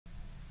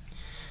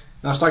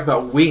Now let's talk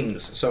about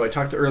wings. So I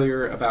talked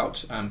earlier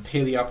about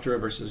Paleoptera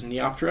versus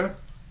Neoptera.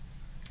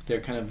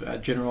 They're kind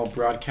of general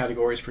broad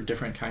categories for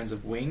different kinds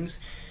of wings.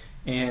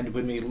 And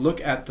when we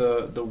look at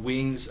the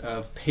wings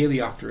of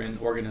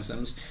Paleopteran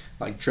organisms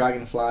like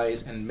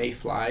dragonflies and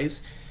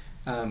mayflies,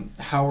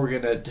 how we're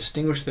going to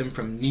distinguish them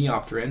from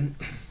Neopteran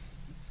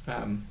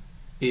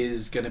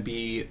is going to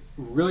be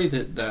really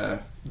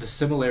the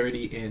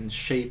similarity in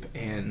shape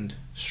and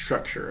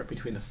structure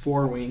between the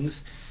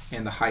forewings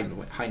and the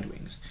hind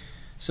wings.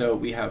 So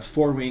we have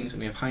forewings and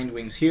we have hind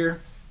wings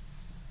here,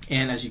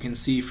 and as you can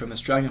see from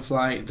this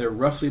dragonfly, they're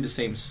roughly the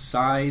same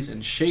size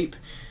and shape.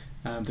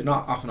 They're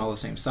not often all the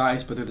same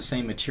size, but they're the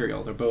same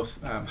material. They're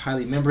both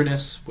highly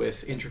membranous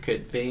with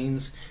intricate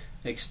veins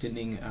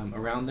extending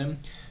around them.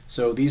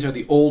 So these are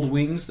the old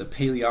wings, the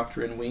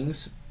Paleopteran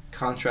wings.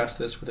 Contrast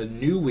this with the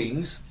new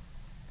wings.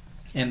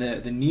 And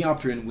the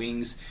Neopteran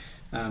wings,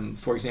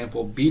 for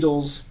example,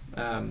 beetles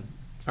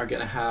are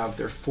going to have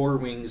their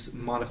forewings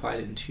modified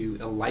into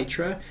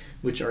elytra,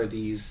 which are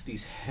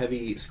these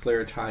heavy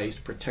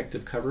sclerotized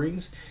protective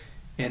coverings.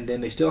 And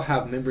then they still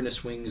have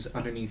membranous wings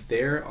underneath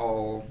there,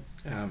 all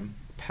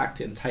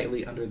packed in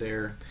tightly under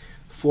their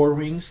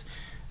forewings.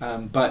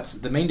 But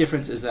the main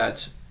difference is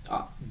that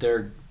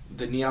the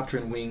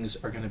Neopteran wings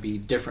are going to be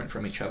different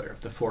from each other,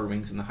 the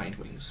forewings and the hind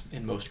wings,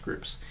 in most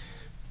groups.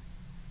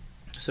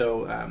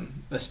 So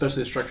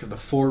especially the structure of the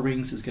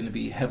forewings is going to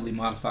be heavily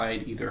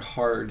modified, either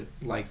hard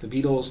like the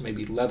beetles,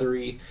 maybe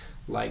leathery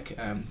like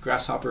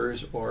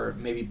grasshoppers, or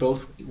maybe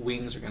both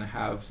wings are going to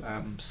have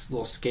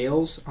little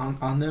scales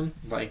on them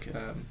like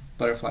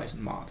butterflies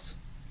and moths.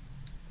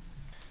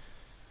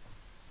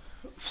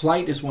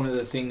 Flight is one of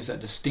the things that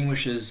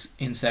distinguishes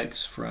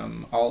insects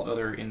from all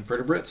other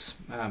invertebrates,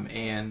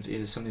 and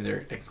is something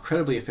they're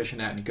incredibly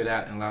efficient at and good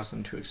at, and allows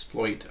them to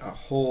exploit a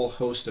whole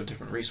host of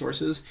different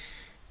resources.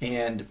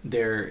 And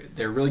they're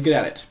really good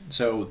at it.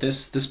 So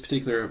this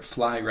particular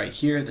fly right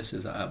here, this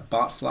is a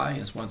botfly.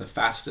 It's one of the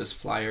fastest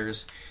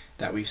flyers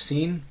that we've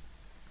seen.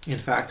 In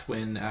fact,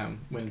 when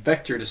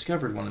Vector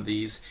discovered one of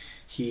these,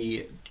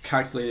 he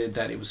calculated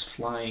that it was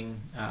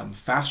flying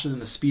faster than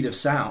the speed of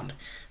sound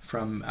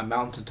from a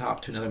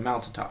mountaintop to another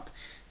mountaintop.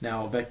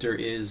 Now, Vector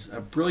is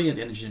a brilliant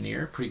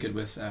engineer, pretty good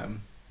with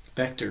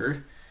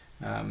vector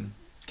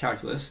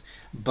calculus,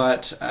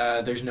 but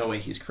there's no way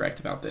he's correct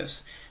about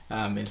this.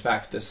 In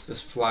fact,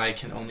 this fly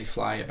can only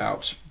fly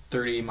about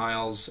 30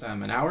 miles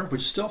an hour,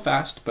 which is still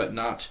fast, but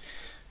not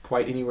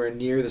quite anywhere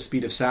near the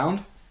speed of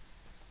sound.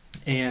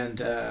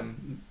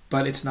 And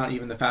but it's not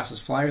even the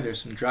fastest flyer.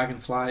 There's some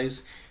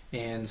dragonflies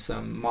and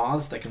some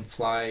moths that can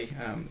fly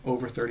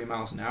over 30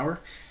 miles an hour,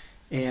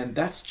 and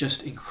that's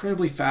just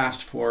incredibly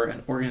fast for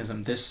an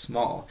organism this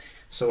small.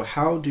 So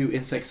how do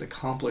insects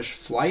accomplish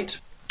flight?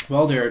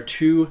 Well, there are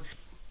two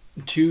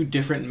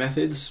different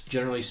methods,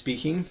 generally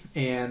speaking,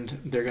 and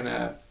they're going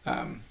to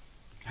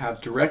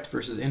have direct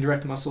versus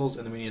indirect muscles,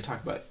 and then we need to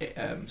talk about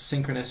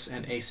synchronous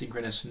and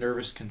asynchronous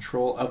nervous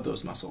control of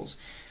those muscles.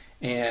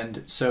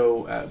 And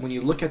so when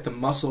you look at the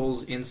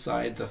muscles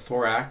inside the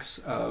thorax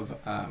of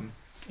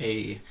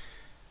a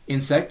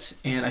insect,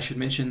 and I should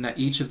mention that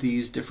each of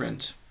these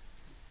different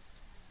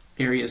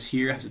areas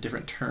here has a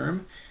different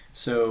term.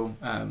 So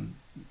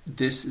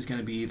this is going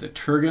to be the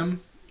tergum,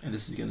 and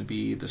this is going to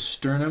be the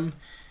sternum.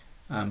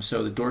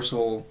 So the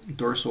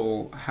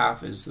dorsal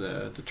half is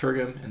the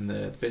tergum, and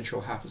the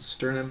ventral half is the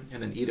sternum,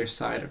 and then either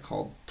side are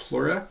called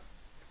pleura.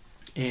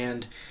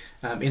 And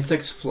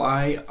insects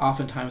fly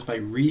oftentimes by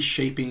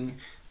reshaping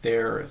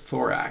their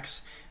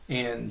thorax.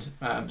 And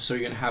so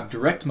you're going to have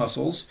direct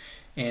muscles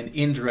and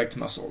indirect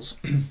muscles.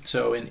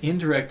 So in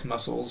indirect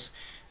muscles,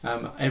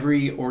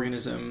 every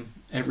organism,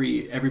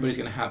 everybody's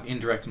going to have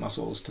indirect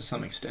muscles to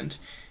some extent.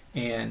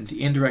 And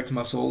the indirect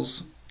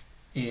muscles,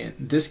 in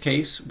this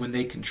case, when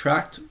they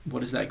contract,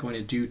 what is that going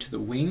to do to the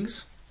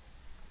wings?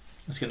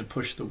 It's going to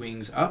push the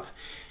wings up,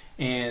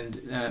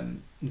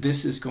 and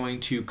this is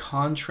going to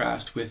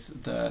contrast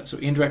with so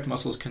indirect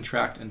muscles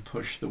contract and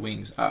push the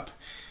wings up.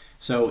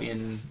 So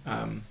in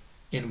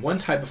one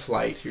type of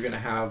flight, you're going to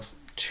have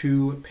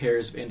two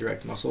pairs of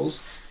indirect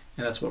muscles,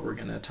 and that's what we're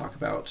going to talk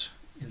about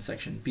in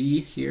section B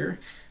here.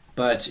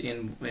 But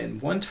in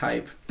one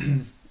type,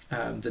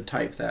 the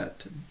type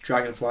that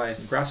dragonflies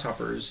and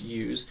grasshoppers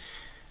use,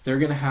 they're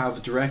going to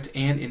have direct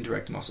and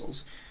indirect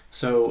muscles.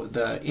 So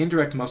the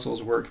indirect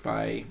muscles work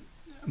by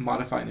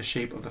modifying the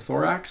shape of the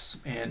thorax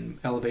and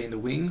elevating the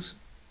wings.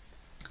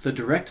 The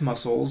direct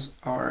muscles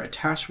are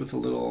attached with a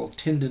little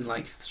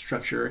tendon-like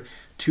structure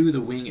to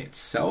the wing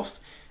itself,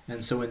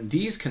 and so when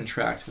these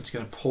contract, it's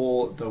going to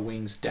pull the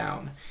wings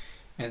down.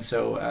 And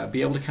so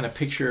be able to kind of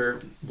picture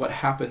what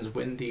happens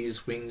when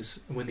these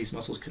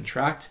muscles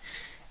contract.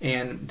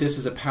 And this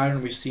is a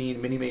pattern we've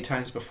seen many, many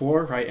times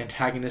before, right?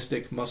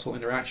 Antagonistic muscle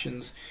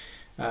interactions,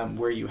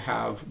 where you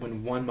have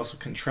when one muscle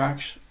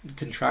contracts,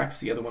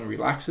 the other one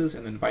relaxes,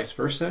 and then vice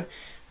versa.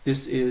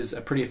 This is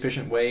a pretty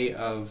efficient way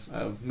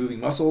of moving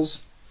muscles,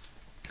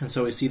 and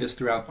so we see this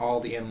throughout all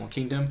the animal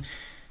kingdom.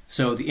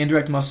 So the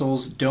indirect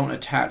muscles don't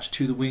attach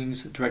to the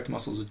wings, the direct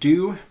muscles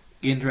do,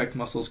 Indirect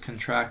muscles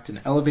contract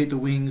and elevate the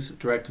wings.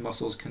 Direct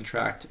muscles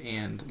contract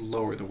and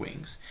lower the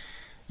wings.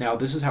 Now,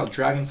 this is how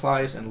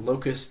dragonflies and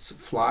locusts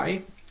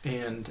fly,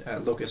 and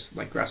locusts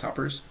like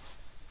grasshoppers.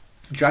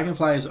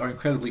 Dragonflies are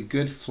incredibly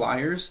good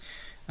flyers,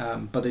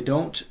 but they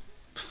don't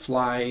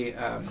fly,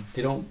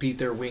 they don't beat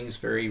their wings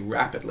very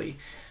rapidly.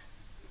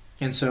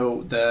 And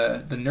so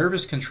the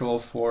nervous control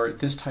for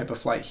this type of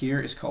flight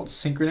here is called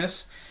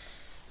synchronous,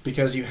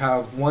 because you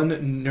have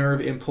one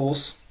nerve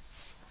impulse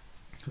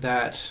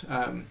that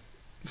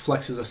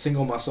flexes a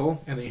single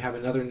muscle, and then you have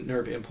another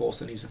nerve impulse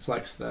that needs to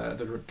flex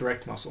the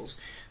direct muscles.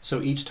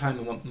 So each time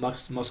a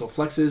muscle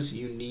flexes,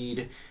 you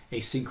need a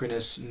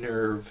synchronous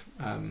nerve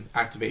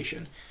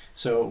activation.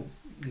 So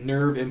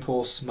nerve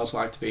impulse, muscle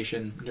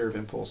activation, nerve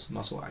impulse,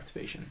 muscle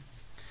activation.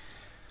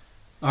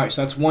 All right,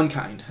 so that's one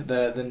kind.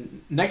 The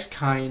next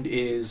kind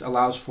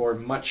allows for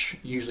much,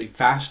 usually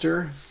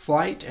faster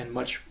flight and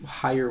much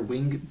higher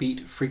wing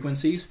beat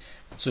frequencies.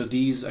 So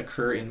these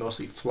occur in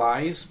mostly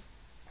flies,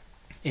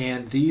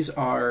 and these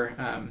are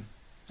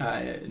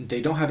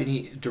they don't have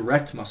any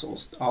direct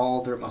muscles.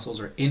 All their muscles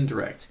are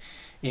indirect,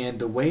 and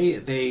the way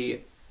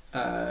they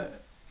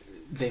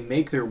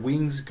make their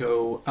wings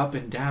go up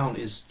and down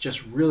is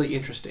just really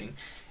interesting.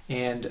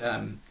 And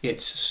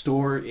it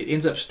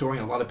ends up storing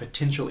a lot of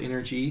potential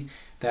energy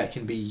that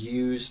can be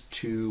used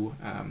to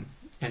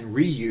and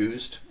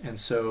reused. And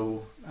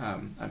so,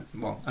 I'm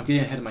getting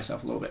ahead of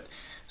myself a little bit.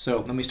 So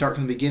let me start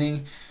from the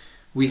beginning.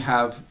 We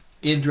have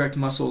indirect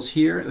muscles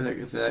here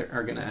that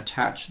are going to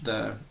attach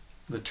the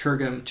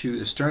tergum to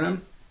the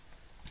sternum.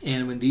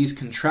 And when these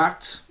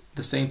contract,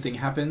 the same thing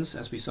happens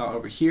as we saw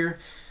over here.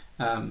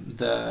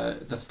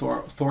 The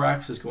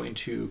thorax is going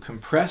to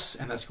compress,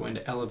 and that's going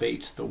to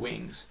elevate the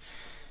wings.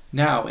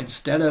 Now,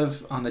 instead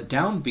of on the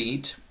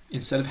downbeat,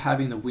 instead of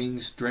having the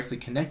wings directly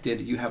connected,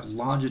 you have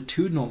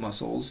longitudinal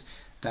muscles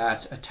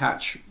that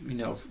attach,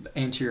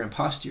 anterior and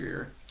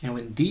posterior. And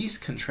when these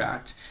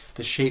contract,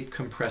 the shape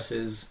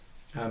compresses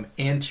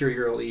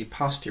anteriorly,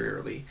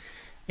 posteriorly.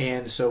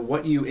 And so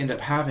what you end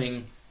up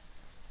having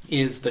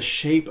is the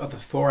shape of the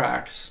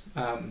thorax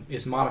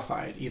is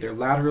modified, either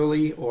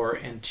laterally or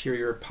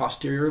anterior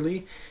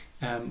posteriorly,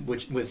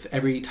 which with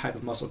every type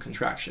of muscle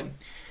contraction.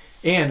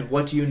 And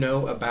what do you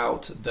know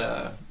about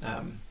the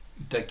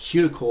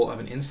cuticle of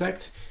an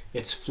insect?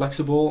 It's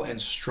flexible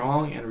and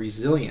strong and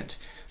resilient.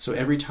 So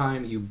every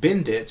time you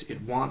bend it,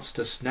 it wants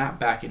to snap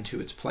back into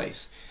its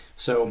place.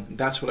 So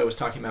that's what I was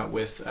talking about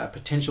with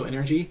potential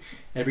energy.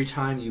 Every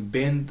time you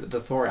bend the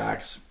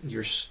thorax,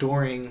 you're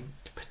storing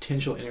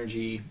potential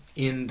energy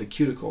in the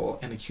cuticle,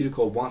 and the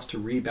cuticle wants to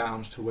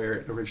rebound to where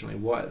it originally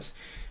was.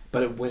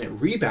 But when it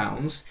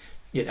rebounds,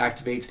 it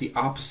activates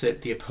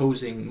the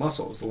opposing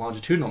muscles, the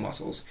longitudinal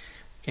muscles,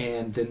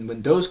 and then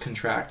when those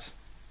contract,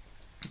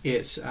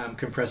 it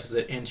compresses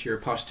it anterior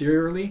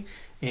posteriorly,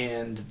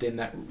 and then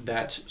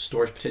that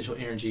stores potential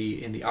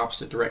energy in the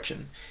opposite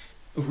direction.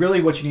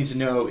 Really what you need to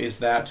know is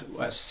that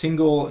a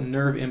single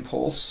nerve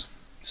impulse,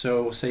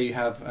 so say you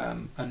have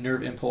a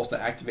nerve impulse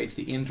that activates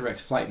the indirect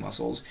flight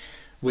muscles,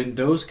 when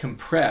those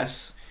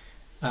compress,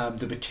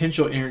 the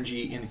potential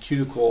energy in the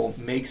cuticle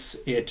makes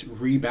it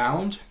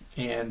rebound,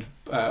 and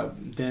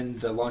then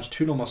the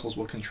longitudinal muscles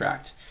will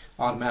contract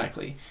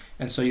automatically.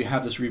 And so you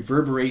have this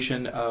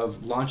reverberation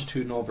of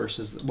longitudinal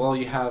versus, well,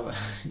 you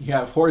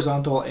have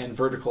horizontal and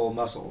vertical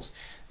muscles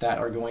that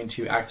are going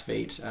to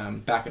activate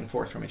back and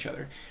forth from each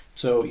other.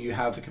 So you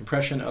have the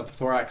compression of the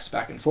thorax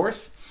back and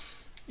forth,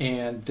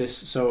 and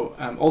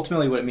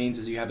ultimately what it means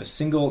is you have a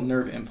single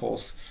nerve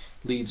impulse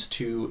leads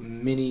to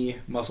many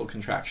muscle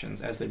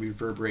contractions as they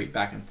reverberate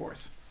back and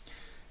forth.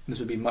 And this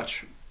would be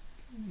much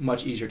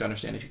easier to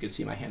understand if you could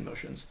see my hand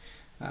motions,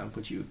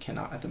 which you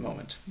cannot at the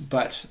moment.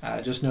 But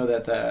just know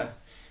that the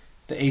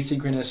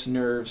asynchronous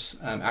nerves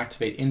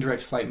activate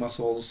indirect flight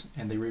muscles,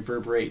 and they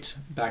reverberate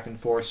back and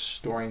forth,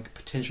 storing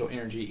potential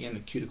energy in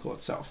the cuticle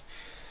itself.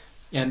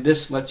 And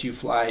this lets you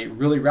fly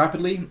really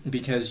rapidly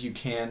because you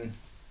can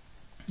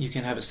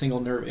have a single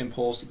nerve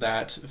impulse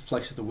that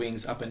flexes the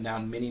wings up and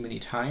down many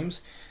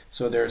times.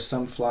 So there are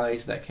some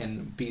flies that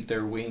can beat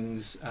their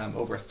wings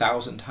over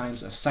 1,000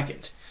 times a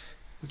second,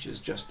 which is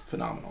just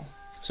phenomenal.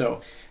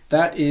 So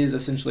that is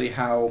essentially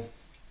how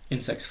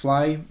insects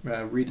fly.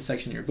 Read the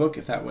section in your book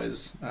if that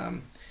was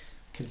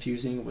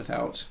confusing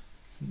without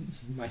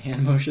my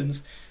hand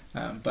motions,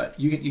 but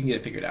you can get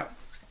it figured out.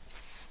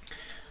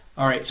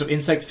 All right, so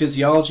insect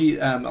physiology.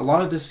 A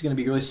lot of this is going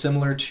to be really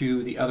similar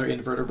to the other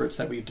invertebrates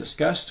that we've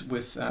discussed.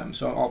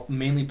 So I'll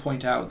mainly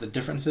point out the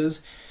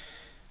differences.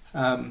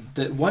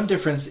 The one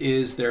difference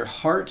is their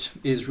heart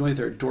is really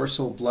their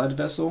dorsal blood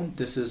vessel.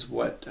 This is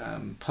what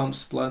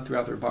pumps blood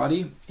throughout their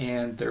body,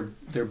 and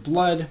their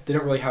blood, they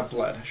don't really have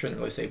blood. I shouldn't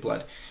really say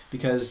blood,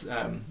 because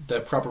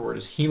the proper word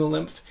is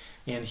hemolymph,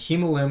 and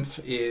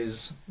hemolymph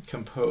is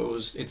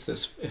composed, it's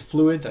this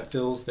fluid that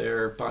fills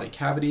their body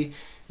cavity.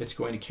 It's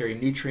going to carry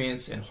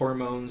nutrients and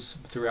hormones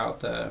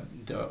throughout the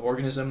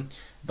organism,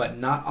 but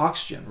not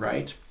oxygen,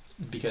 right?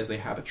 Because they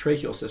have a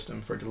tracheal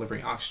system for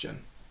delivering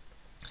oxygen.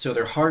 So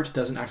their heart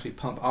doesn't actually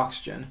pump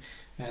oxygen,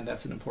 and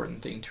that's an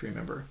important thing to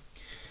remember.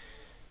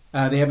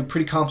 They have a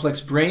pretty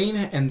complex brain,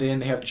 and then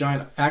they have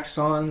giant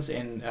axons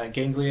and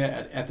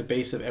ganglia at the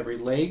base of every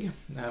leg.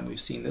 We've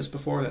seen this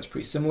before, that's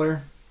pretty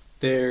similar.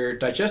 Their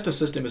digestive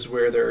system is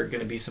where there are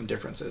going to be some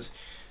differences.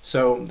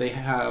 So they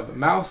have a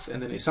mouth,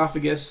 and then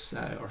esophagus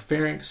or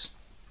pharynx,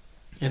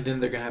 and then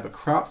they're going to have a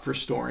crop for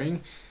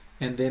storing,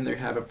 and then they're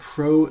going to have a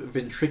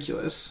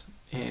proventriculus,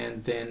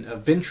 and then a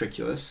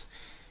ventriculus.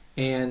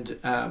 And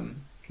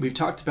we've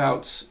talked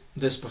about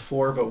this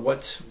before, but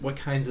what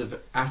kinds of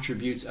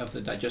attributes of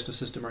the digestive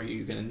system are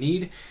you going to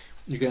need?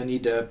 You're going to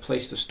need a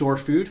place to store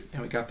food,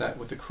 and we got that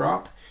with the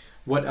crop.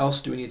 What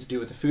else do we need to do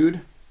with the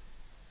food?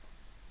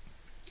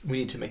 We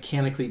need to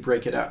mechanically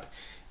break it up.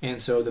 And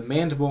so the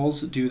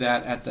mandibles do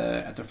that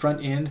at the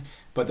front end,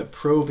 but the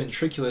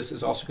proventriculus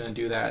is also going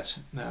to do that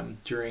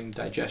during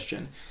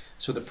digestion.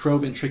 So the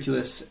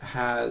proventriculus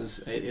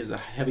is a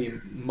heavy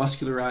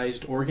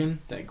muscularized organ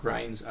that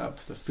grinds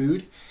up the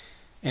food.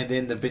 And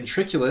then the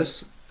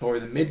ventriculus, or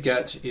the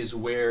midgut, is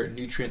where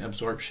nutrient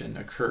absorption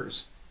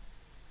occurs.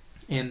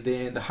 And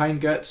then the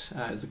hindgut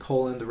is the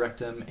colon, the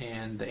rectum,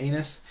 and the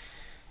anus.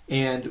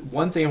 And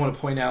one thing I want to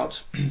point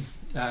out,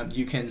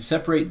 you can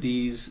separate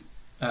these.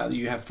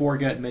 You have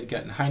foregut,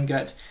 midgut, and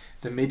hindgut.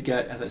 The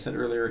midgut, as I said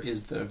earlier,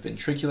 is the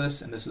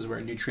ventriculus, and this is where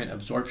nutrient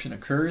absorption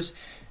occurs.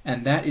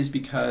 And that is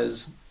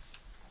because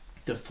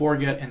the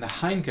foregut and the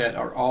hindgut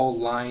are all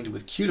lined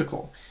with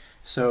cuticle.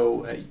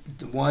 So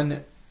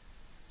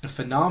a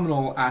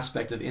phenomenal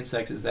aspect of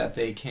insects is that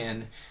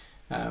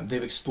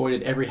they've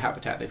exploited every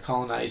habitat. They've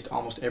colonized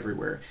almost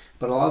everywhere.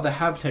 But a lot of the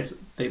habitats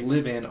they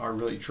live in are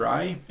really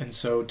dry, and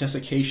so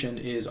desiccation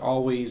is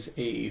always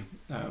a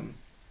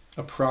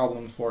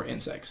problem for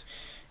insects.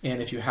 And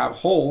if you have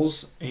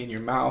holes in your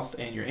mouth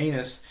and your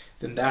anus,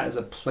 then that is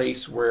a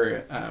place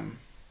where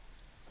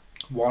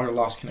water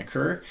loss can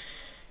occur.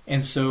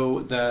 And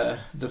so the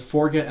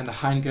foregut and the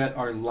hindgut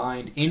are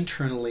lined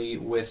internally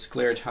with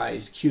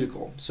sclerotized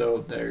cuticle.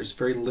 So there's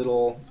very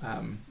little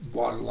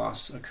water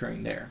loss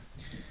occurring there,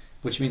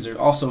 which means there's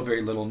also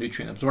very little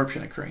nutrient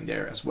absorption occurring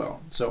there as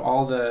well. So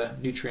all the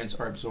nutrients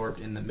are absorbed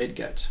in the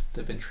midgut,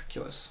 the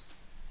ventriculus.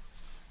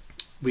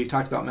 We've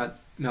talked about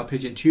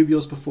malpighian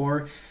tubules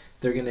before.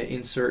 They're going to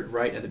insert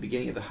right at the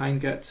beginning of the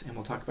hindgut, and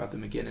we'll talk about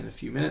them again in a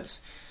few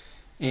minutes.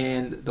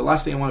 And the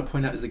last thing I want to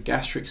point out is the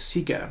gastric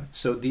ceca.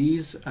 So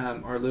these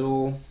are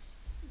little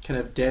kind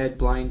of dead,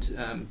 blind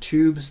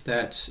tubes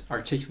that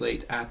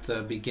articulate at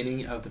the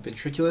beginning of the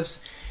ventriculus,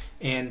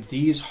 and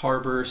these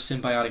harbor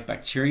symbiotic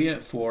bacteria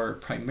for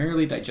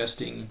primarily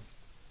digesting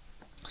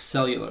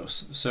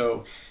cellulose.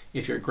 So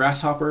if you're a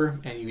grasshopper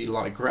and you eat a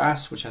lot of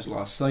grass, which has a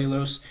lot of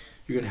cellulose,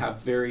 you're going to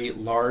have very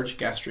large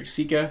gastric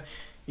ceca.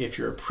 If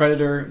you're a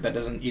predator that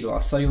doesn't eat a lot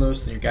of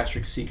cellulose, then your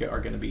gastric ceca are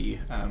going to be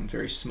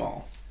very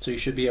small. So you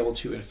should be able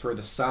to infer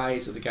the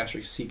size of the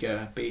gastric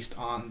ceca based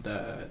on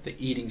the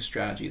eating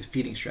strategy, the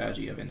feeding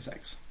strategy of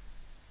insects.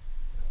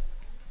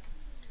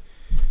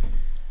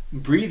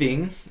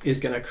 Breathing is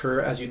going to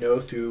occur, as you know,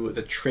 through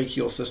the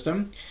tracheal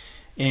system.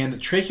 And the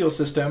tracheal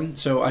system,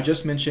 so I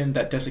just mentioned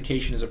that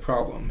desiccation is a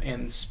problem,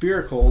 and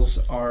spiracles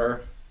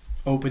are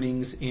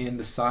openings in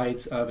the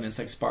sides of an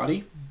insect's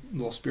body,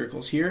 little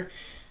spiracles here.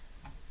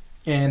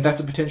 And that's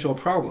a potential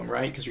problem,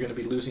 right? Because you're going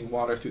to be losing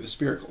water through the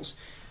spiracles.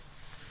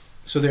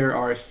 So there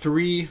are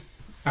 3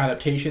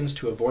 adaptations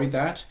to avoid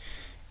that,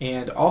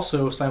 and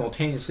also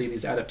simultaneously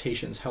these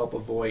adaptations help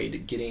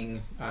avoid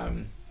getting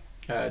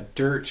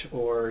dirt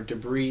or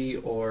debris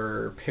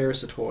or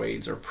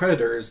parasitoids or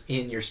predators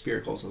in your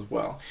spiracles as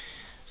well.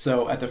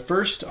 So at the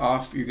first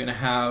off, you're going to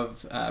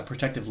have a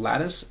protective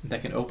lattice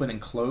that can open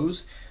and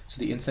close, so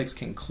the insects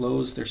can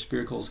close their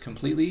spiracles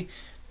completely.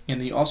 And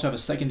then you also have a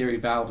secondary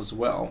valve as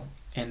well.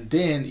 And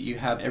then you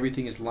have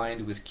everything is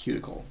lined with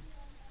cuticle.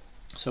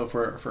 So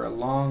for a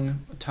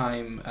long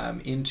time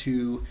in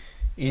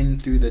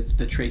through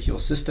the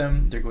tracheal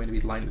system, they're going to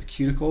be lined with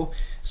cuticle.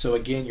 So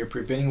again, you're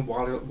preventing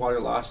water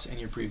loss, and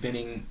you're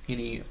preventing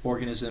any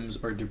organisms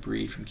or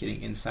debris from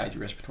getting inside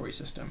your respiratory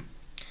system.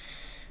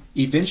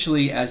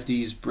 Eventually, as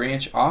these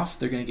branch off,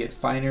 they're going to get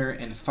finer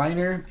and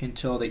finer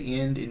until they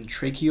end in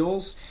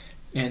tracheoles.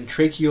 And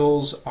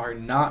tracheoles are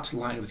not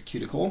lined with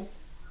cuticle.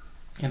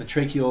 And the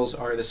tracheoles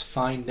are this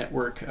fine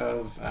network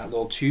of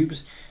little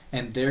tubes,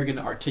 and they're going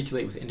to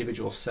articulate with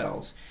individual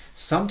cells,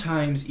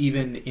 sometimes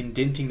even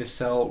indenting the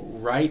cell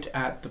right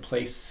at the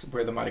place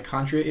where the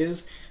mitochondria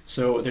is.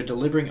 So they're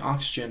delivering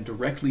oxygen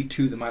directly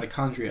to the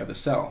mitochondria of the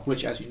cell,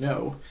 which, as you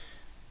know,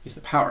 is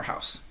the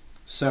powerhouse.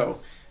 So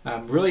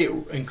really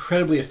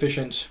incredibly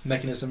efficient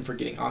mechanism for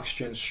getting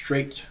oxygen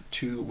straight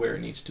to where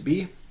it needs to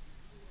be.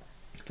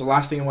 The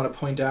last thing I want to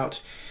point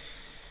out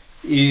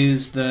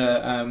is the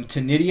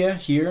ctenidia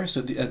here.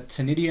 So the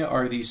ctenidia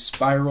are these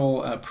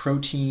spiral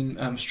protein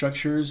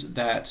structures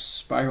that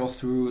spiral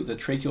through the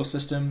tracheal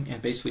system and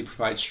basically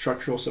provide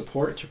structural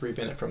support to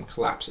prevent it from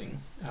collapsing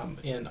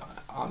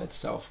on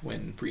itself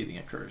when breathing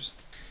occurs.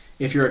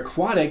 If you're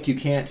aquatic, you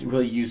can't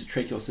really use the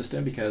tracheal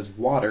system because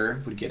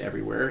water would get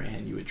everywhere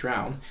and you would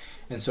drown.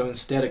 And so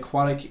instead,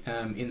 aquatic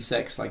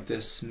insects like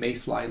this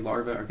mayfly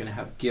larva are going to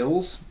have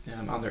gills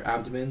on their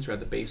abdomens or at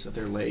the base of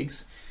their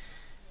legs.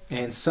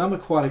 And some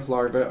aquatic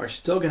larvae are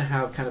still going to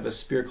have kind of a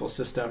spherical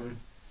system.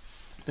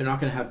 They're not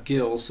going to have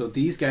gills. So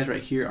these guys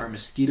right here are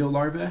mosquito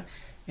larvae,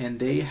 and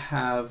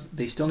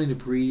they still need to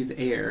breathe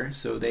air.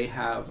 So they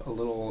have a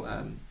little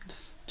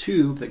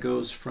tube that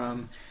goes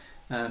from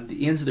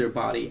the ends of their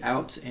body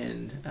out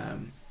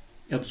and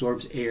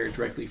absorbs air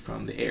directly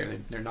from the air.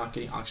 They're not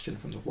getting oxygen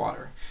from the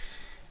water.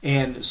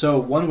 And so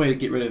one way to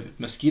get rid of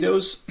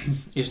mosquitoes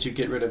is to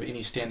get rid of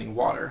any standing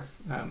water.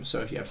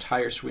 So if you have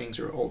tire swings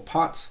or old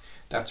pots,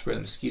 that's where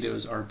the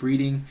mosquitoes are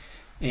breeding.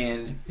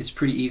 And it's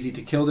pretty easy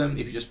to kill them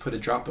if you just put a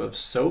drop of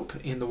soap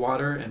in the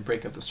water and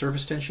break up the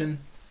surface tension.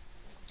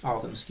 All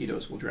the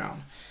mosquitoes will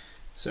drown.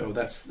 So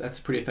that's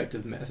a pretty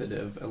effective method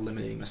of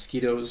eliminating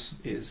mosquitoes,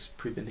 is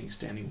preventing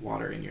standing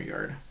water in your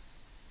yard.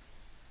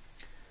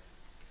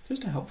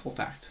 Just a helpful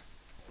fact.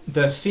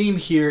 The theme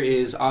here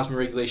is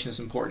osmoregulation is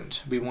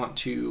important. We want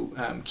to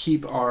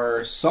keep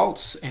our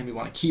salts, and we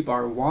want to keep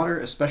our water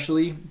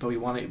especially, but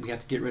we have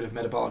to get rid of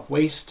metabolic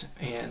waste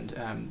and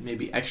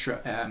maybe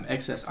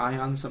excess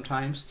ions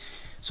sometimes.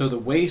 So the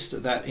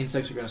waste that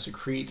insects are going to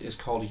secrete is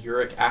called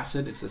uric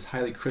acid. It's this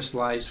highly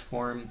crystallized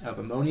form of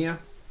ammonia.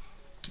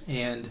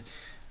 And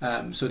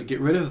so to get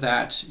rid of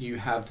that, you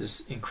have this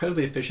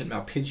incredibly efficient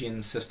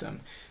Malpighian system.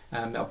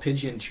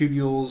 Malpighian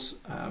tubules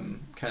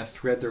kind of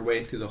thread their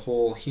way through the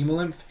whole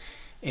hemolymph,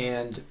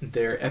 and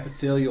their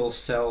epithelial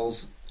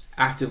cells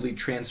actively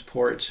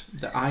transport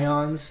the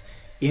ions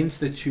into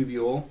the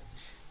tubule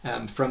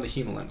from the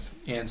hemolymph.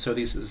 And so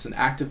this is an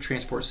active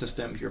transport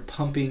system. You're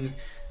pumping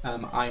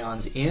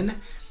ions in,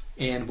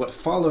 and what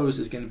follows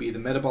is going to be the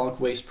metabolic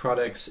waste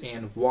products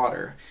and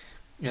water.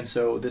 And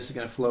so this is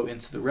going to flow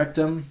into the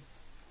rectum,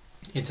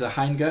 into the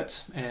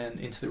hindgut, and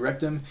into the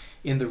rectum.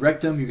 In the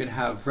rectum, you're going to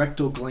have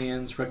rectal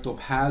glands, rectal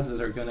paths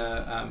that are going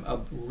to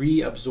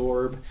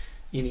reabsorb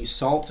any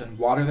salt and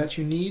water that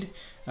you need,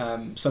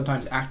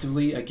 sometimes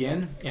actively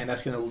again, and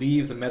that's going to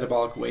leave the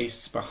metabolic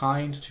wastes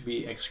behind to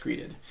be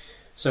excreted.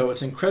 So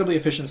it's an incredibly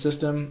efficient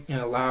system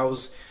and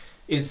allows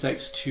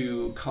insects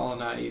to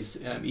colonize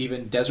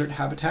even desert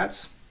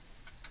habitats.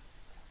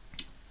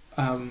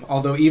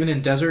 Although even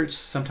in deserts,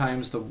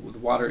 sometimes the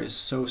water is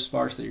so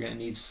sparse that you're going to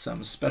need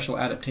some special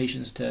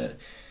adaptations to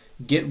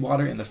get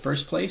water in the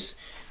first place.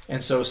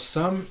 And so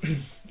some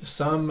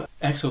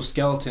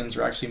exoskeletons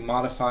are actually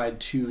modified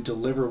to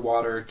deliver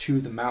water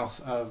to the mouth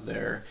of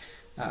the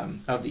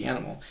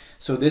animal.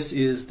 So this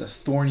is the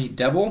thorny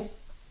devil,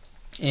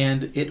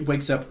 and it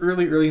wakes up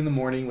early in the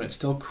morning when it's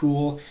still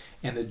cool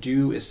and the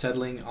dew is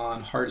settling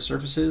on hard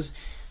surfaces.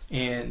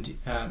 And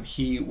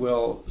he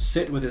will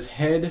sit with his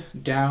head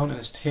down and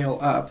his tail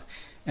up,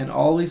 and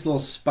all these little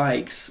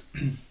spikes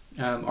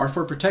are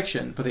for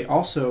protection, but they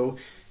also,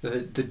 the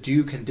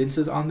dew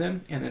condenses on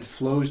them and then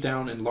flows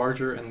down in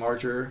larger and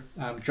larger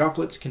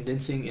droplets,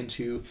 condensing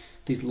into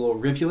these little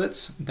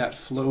rivulets that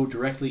flow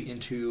directly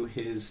into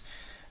his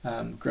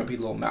grumpy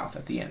little mouth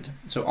at the end.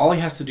 So all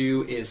he has to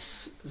do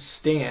is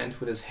stand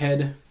with his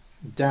head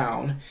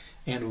down,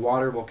 and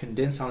water will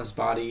condense on his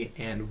body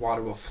and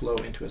water will flow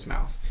into his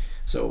mouth.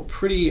 So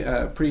pretty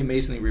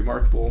amazingly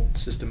remarkable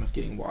system of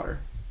getting water.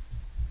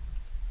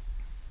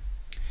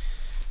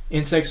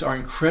 Insects are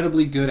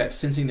incredibly good at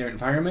sensing their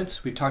environment.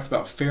 We've talked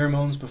about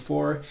pheromones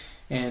before,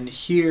 and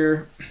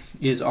here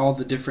is all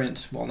the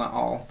different, well, not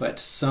all, but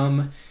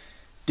some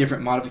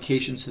different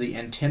modifications to the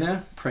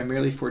antenna,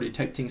 primarily for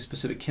detecting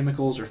specific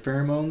chemicals or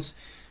pheromones.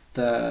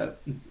 The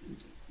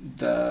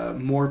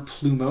more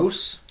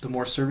plumose, the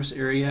more surface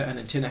area an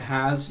antenna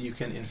has, you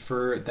can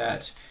infer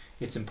that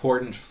it's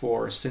important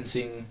for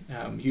sensing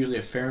usually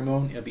a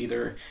pheromone of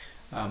either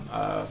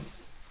a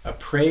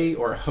prey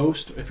or a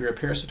host if you're a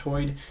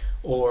parasitoid,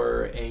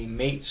 or a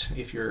mate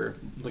if you're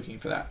looking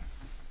for that.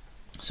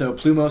 So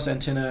plumose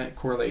antenna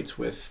correlates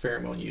with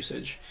pheromone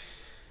usage.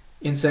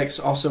 Insects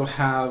also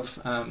have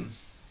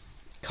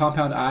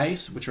compound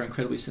eyes, which are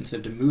incredibly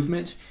sensitive to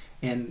movement,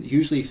 and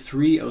usually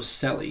 3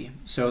 ocelli.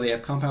 So they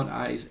have compound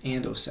eyes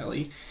and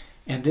ocelli.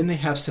 And then they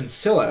have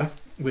sensilla,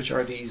 which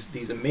are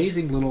these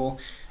amazing little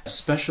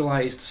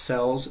specialized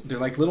cells. They're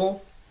like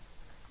little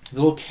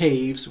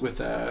caves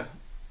full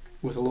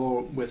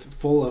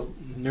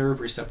of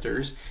nerve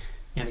receptors.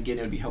 And again,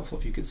 it would be helpful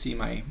if you could see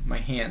my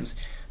hands.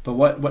 But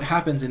what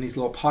happens in these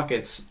little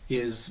pockets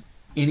is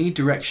any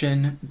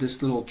direction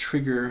this little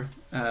trigger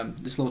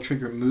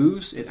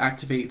moves, it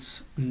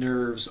activates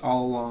nerves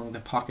all along the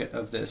pocket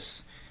of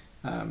this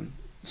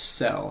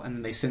cell,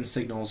 and they send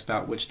signals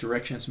about which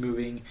direction it's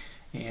moving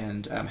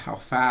and how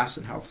fast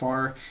and how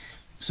far.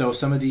 So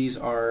some of these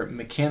are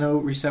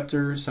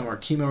mechanoreceptors, some are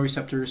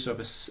chemoreceptors. So if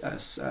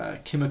a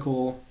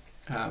chemical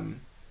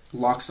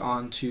locks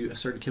onto a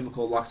certain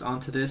chemical locks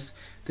onto this,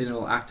 then it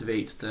will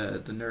activate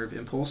the nerve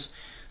impulse.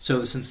 So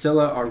the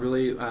sensilla are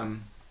really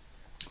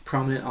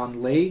prominent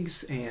on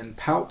legs and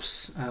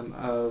palps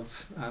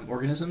of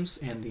organisms,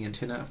 and the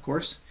antenna, of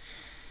course.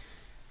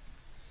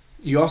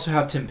 You also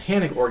have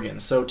tympanic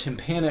organs. So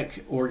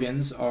tympanic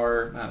organs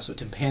are, so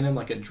tympanum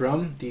like a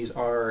drum, these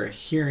are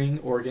hearing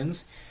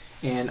organs,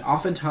 and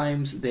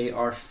oftentimes they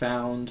are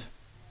found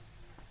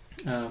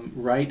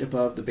right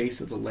above the base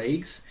of the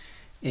legs.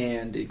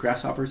 and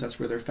grasshoppers, that's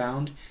where they're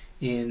found.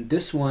 In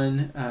this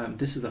one,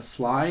 this is a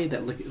fly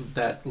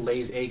that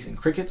lays eggs in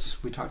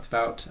crickets. We talked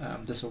about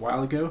this a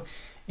while ago.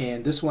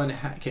 And this one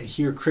can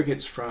hear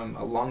crickets from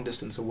a long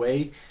distance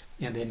away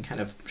and then kind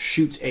of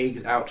shoots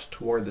eggs out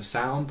toward the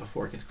sound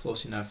before it gets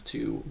close enough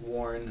to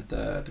warn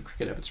the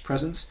cricket of its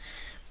presence.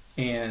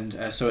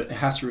 And so it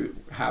has to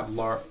have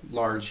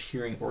large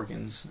hearing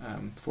organs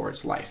for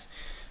its life.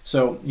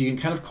 So you can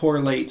kind of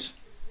correlate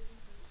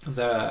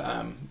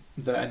the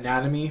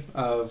anatomy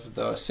of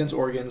the sense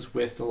organs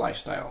with the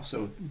lifestyle.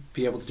 So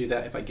be able to do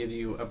that if I give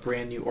you a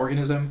brand new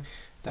organism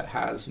that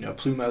has, you know,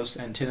 plumose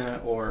antenna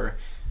or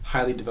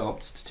highly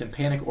developed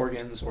tympanic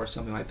organs or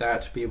something like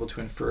that, to be able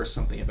to infer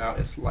something about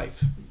its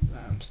life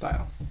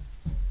style.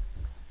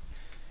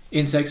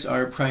 Insects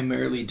are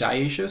primarily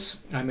dioecious.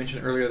 I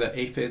mentioned earlier that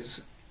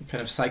aphids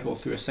kind of cycle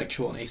through a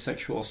sexual and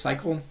asexual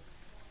cycle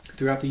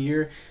throughout the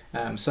year.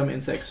 Some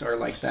insects are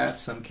like that.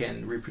 Some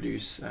can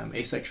reproduce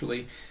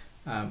asexually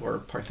or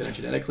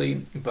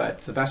parthenogenetically,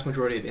 but the vast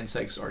majority of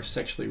insects are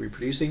sexually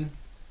reproducing.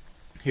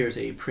 Here's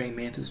a praying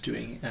mantis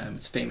doing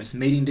its famous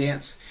mating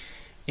dance.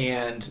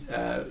 And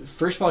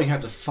first of all, you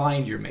have to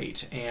find your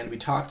mate. And we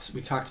talked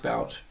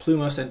about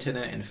plumose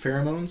antenna and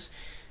pheromones.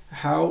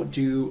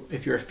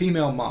 If you're a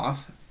female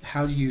moth,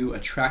 how do you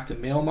attract a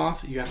male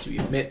moth? You have to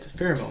emit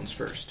pheromones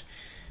first.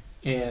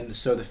 And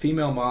so the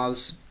female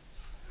moths,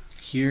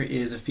 here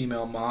is a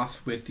female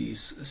moth with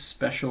these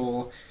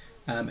special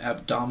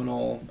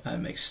abdominal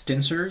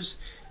extensors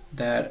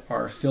that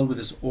are filled with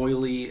this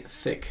oily,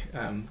 thick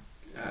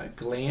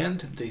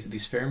gland,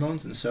 these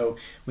pheromones. And so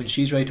when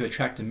she's ready to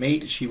attract a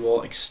mate, she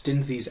will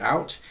extend these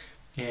out,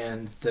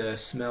 and the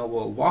smell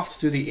will waft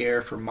through the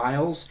air for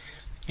miles.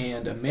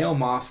 And a male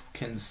moth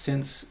can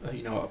sense,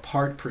 a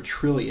part per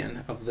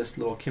trillion of this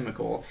little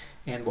chemical,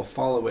 and will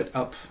follow it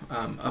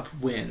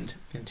upwind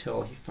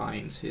until he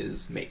finds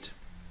his mate.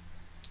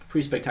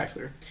 Pretty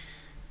spectacular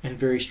and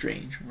very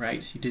strange,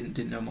 right? You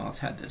didn't know moths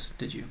had this,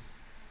 did you?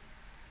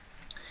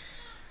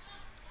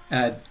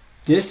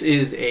 This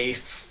is a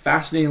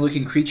fascinating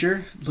looking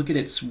creature. Look at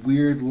its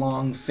weird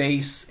long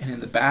face, and in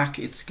the back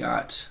it's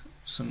got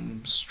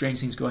some strange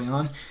things going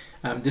on.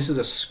 This is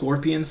a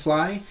scorpion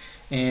fly,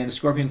 and the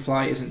scorpion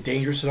fly isn't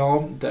dangerous at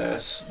all.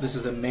 This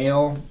is a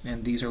male,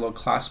 and these are little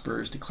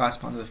claspers to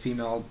clasp onto the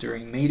female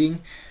during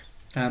mating.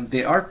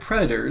 They are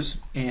predators,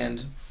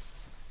 and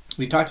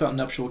we've talked about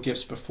nuptial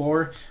gifts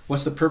before.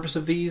 What's the purpose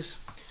of these?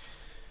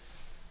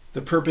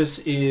 The purpose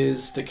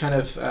is to kind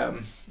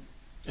of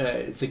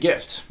it's a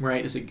gift,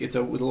 right? It's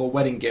a little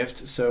wedding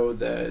gift. So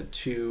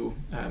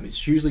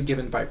it's usually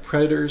given by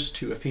predators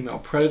to a female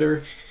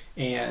predator,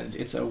 and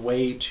it's a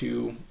way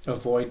to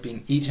avoid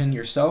being eaten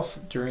yourself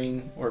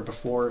during or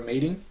before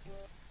mating.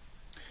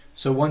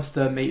 So once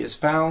the mate is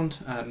found,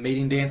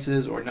 mating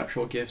dances or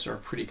nuptial gifts are a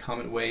pretty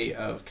common way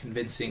of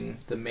convincing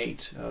the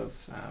mate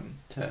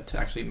to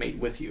actually mate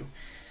with you.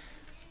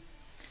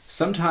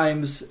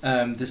 Sometimes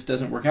this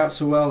doesn't work out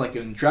so well, like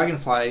in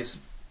dragonflies.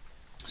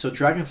 So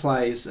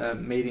dragonflies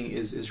mating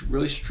is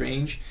really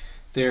strange.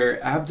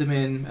 Their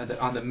abdomen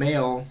on the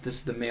male, this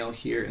is the male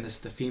here and this is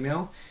the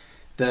female.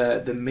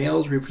 The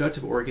male's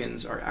reproductive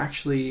organs are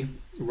actually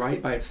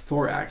right by its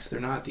thorax. They're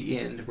not at the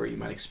end where you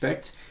might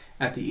expect.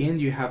 At the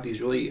end you have these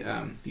really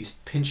these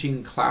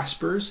pinching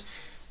claspers,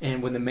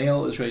 and when the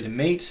male is ready to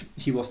mate,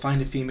 he will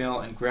find a female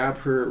and grab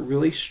her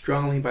really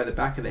strongly by the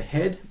back of the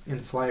head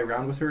and fly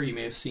around with her. You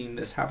may have seen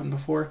this happen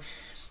before.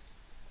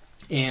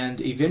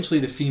 And eventually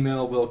the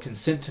female will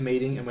consent to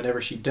mating, and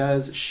whenever she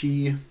does,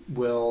 she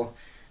will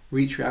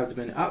reach her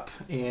abdomen up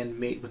and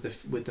mate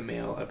with the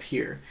male up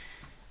here.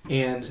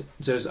 And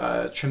there's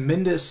a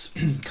tremendous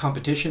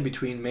competition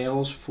between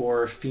males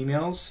for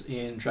females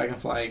in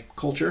dragonfly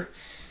culture.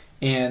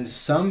 And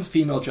some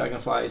female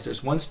dragonflies,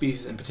 there's one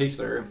species in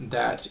particular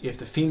that if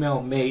the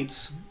female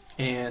mates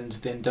and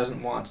then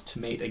doesn't want to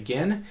mate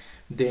again,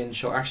 then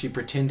she'll actually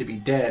pretend to be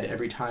dead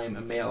every time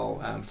a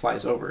male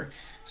flies over.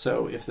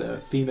 So if the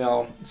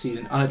female sees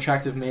an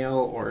unattractive male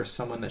or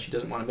someone that she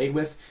doesn't want to mate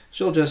with,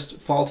 she'll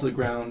just fall to the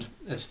ground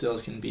as still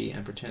as can be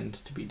and pretend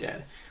to be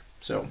dead.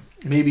 So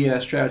maybe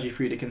a strategy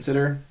for you to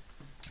consider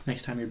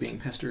next time you're being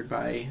pestered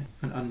by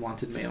an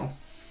unwanted male.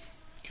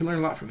 You can learn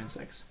a lot from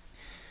insects.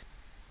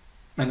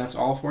 And that's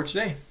all for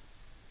today.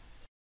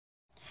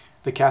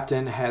 The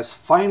captain has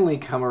finally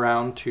come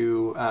around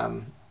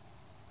to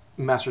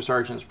Master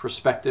Sergeant's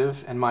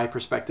perspective and my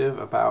perspective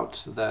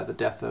about the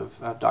death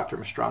of Dr.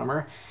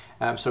 Mastronomer.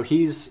 So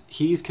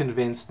he's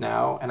convinced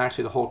now, and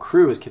actually the whole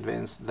crew is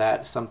convinced,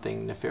 that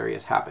something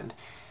nefarious happened.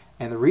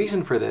 And the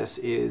reason for this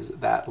is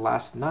that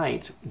last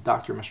night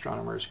Dr.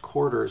 Mastronomer's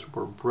quarters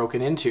were broken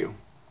into,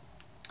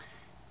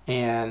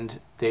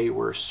 and they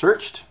were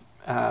searched,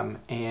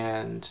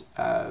 and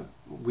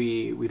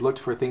we looked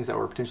for things that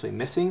were potentially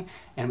missing,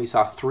 and we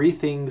saw 3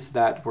 things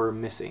that were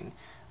missing.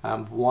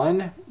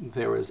 One,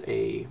 there was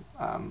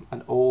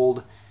an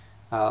old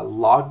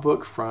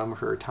logbook from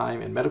her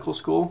time in medical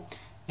school,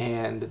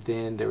 and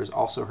then there was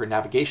also her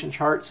navigation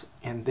charts,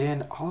 and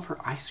then all of her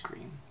ice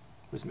cream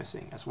was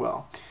missing as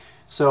well.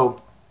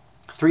 So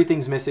 3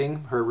 things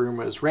missing. Her room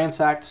was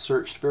ransacked,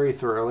 searched very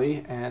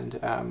thoroughly, and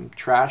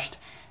trashed.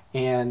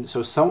 And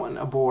so someone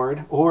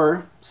aboard,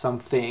 or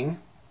something,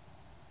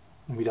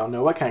 we don't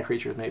know what kind of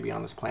creatures may be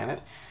on this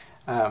planet,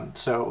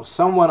 so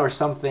someone or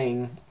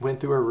something went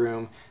through her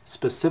room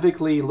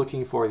specifically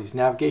looking for these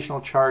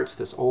navigational charts,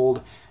 this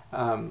old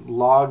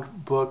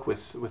log book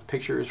with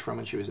pictures from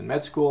when she was in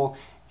med school,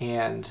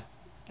 and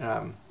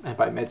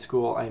by med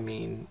school I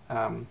mean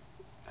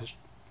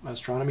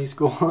astronomy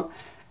school,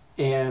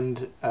 and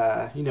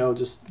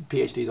just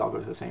PhDs all go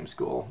to the same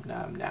school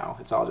now.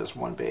 It's all just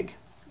one big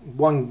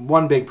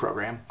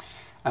program,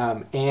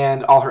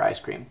 and all her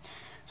ice cream.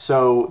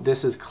 So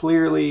this is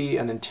clearly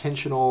an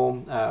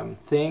intentional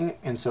thing,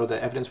 and so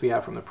the evidence we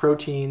have from the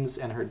proteins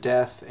and her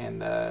death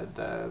and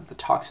the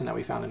toxin that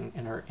we found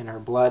in her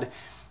blood,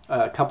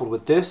 coupled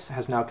with this,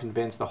 has now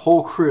convinced the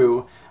whole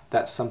crew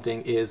that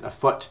something is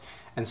afoot.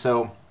 And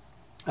so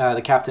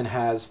the captain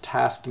has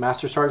tasked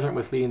Master Sergeant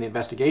with leading the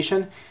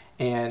investigation,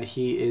 and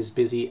he is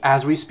busy,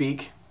 as we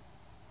speak,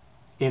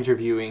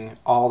 interviewing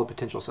all the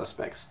potential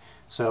suspects.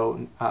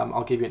 So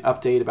I'll give you an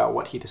update about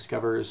what he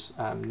discovers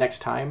next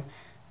time.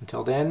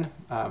 Until then,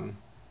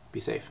 be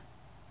safe.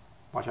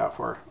 Watch out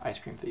for ice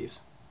cream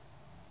thieves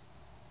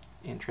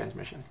in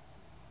transmission.